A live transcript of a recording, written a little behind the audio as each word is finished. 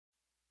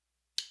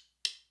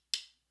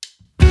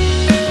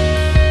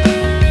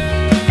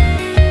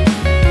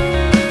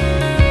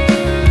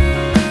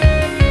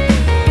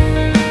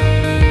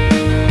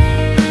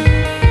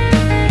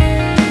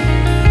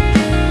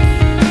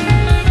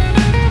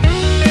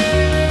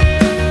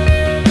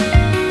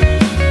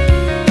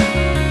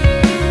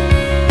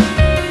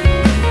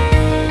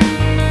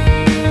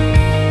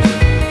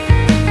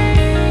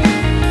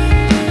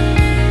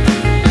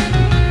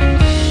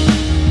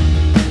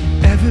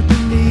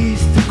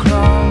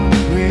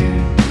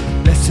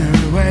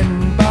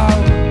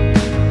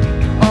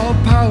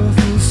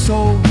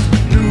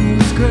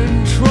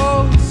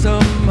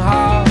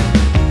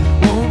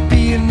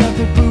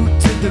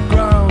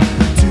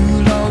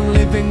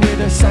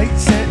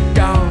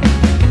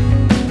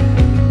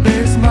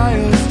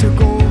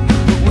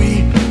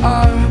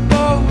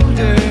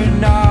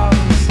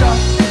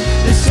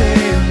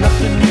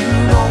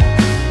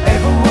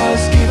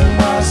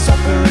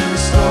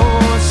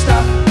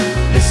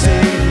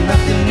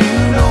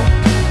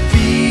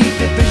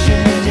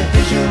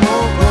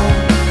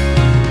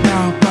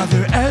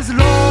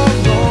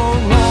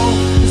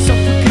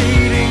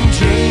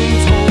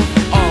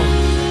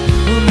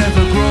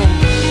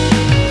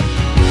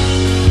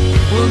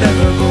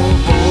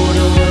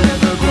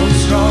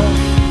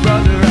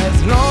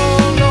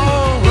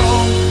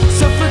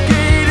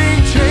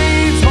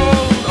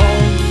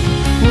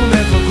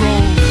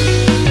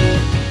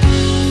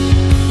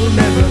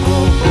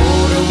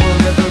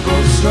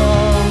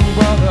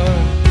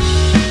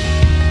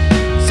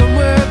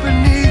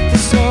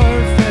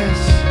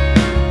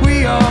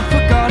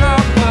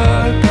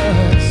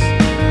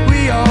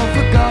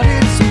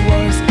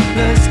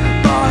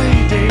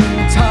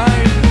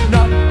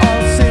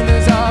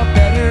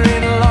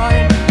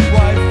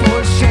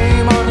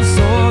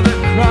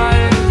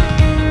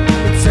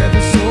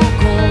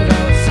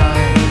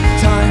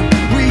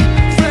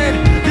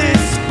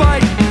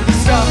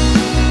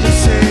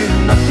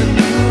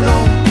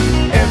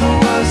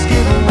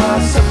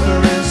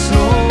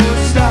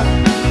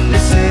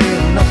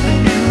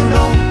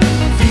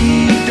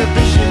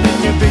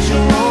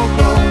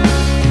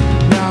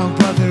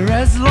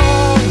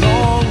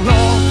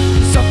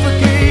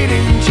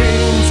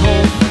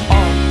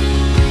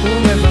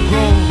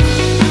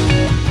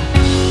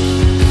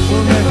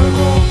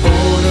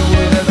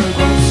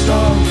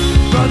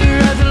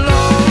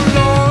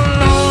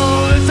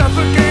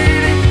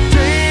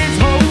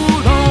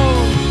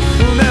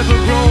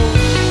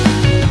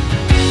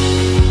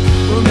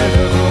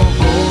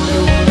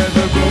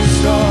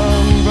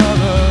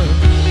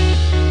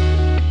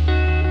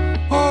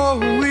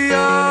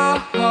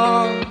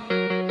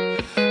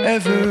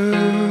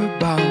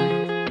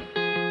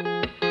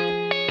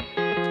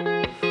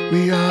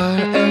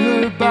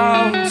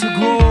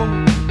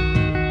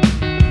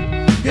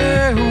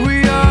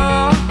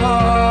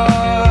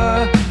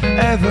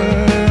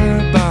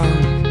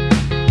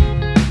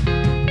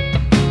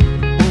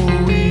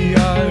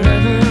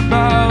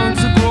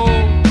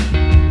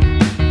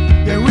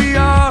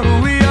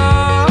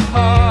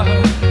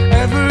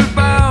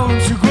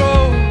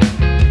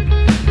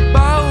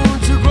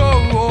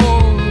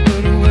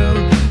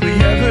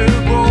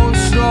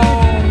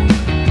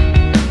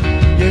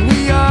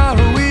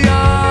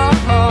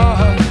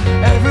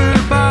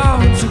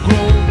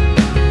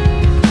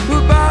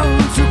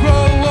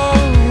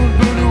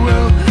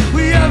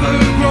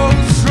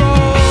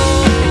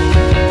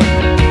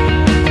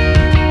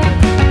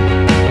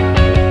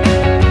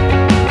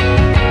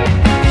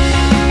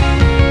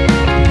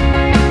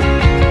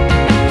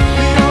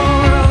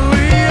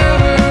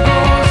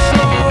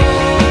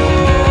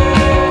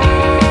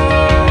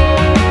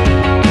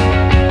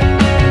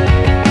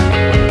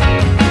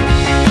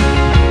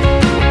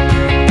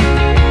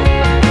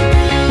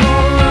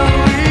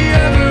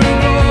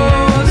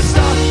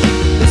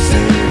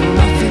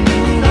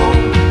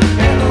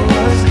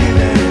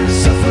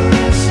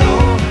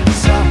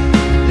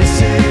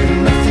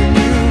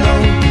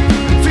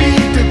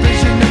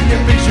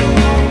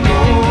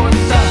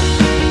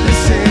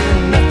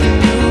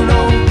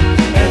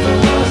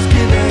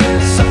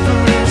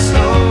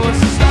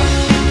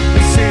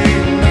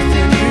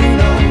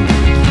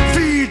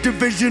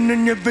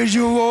your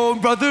visual,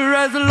 brother,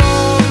 as a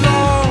long,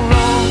 long,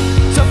 long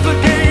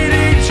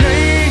suffocating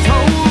chains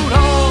hold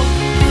on.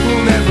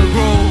 We'll never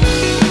grow.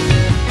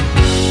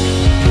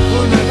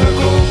 We'll never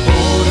go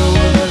bold or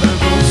we'll never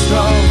go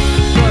strong.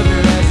 Brother,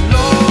 as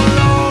long,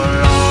 long,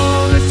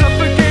 long the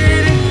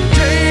suffocating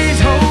chains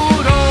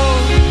hold on.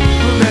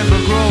 We'll never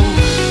grow.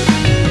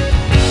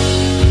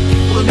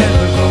 We'll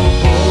never go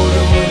bold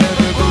or we'll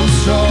never go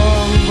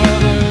strong.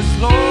 Brother, as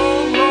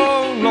long,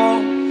 long,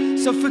 long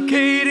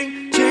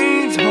suffocating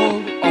chains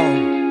hold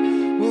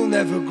on. We'll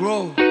never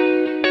grow.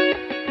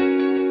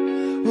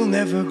 We'll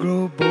never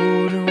grow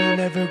bold or we'll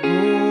never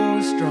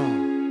grow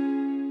strong.